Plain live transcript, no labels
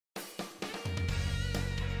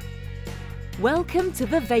Welcome to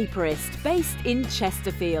the Vapourist, based in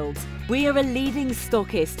Chesterfield. We are a leading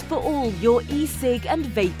stockist for all your e-cig and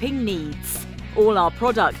vaping needs. All our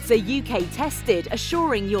products are UK tested,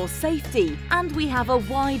 assuring your safety, and we have a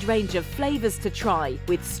wide range of flavours to try,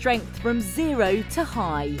 with strength from 0 to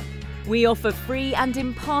high. We offer free and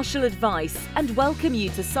impartial advice and welcome you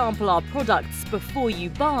to sample our products before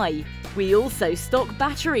you buy. We also stock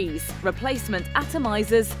batteries, replacement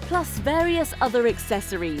atomizers, plus various other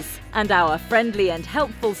accessories. And our friendly and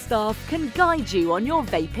helpful staff can guide you on your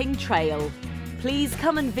vaping trail. Please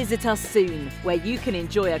come and visit us soon, where you can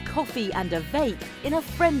enjoy a coffee and a vape in a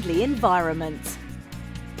friendly environment.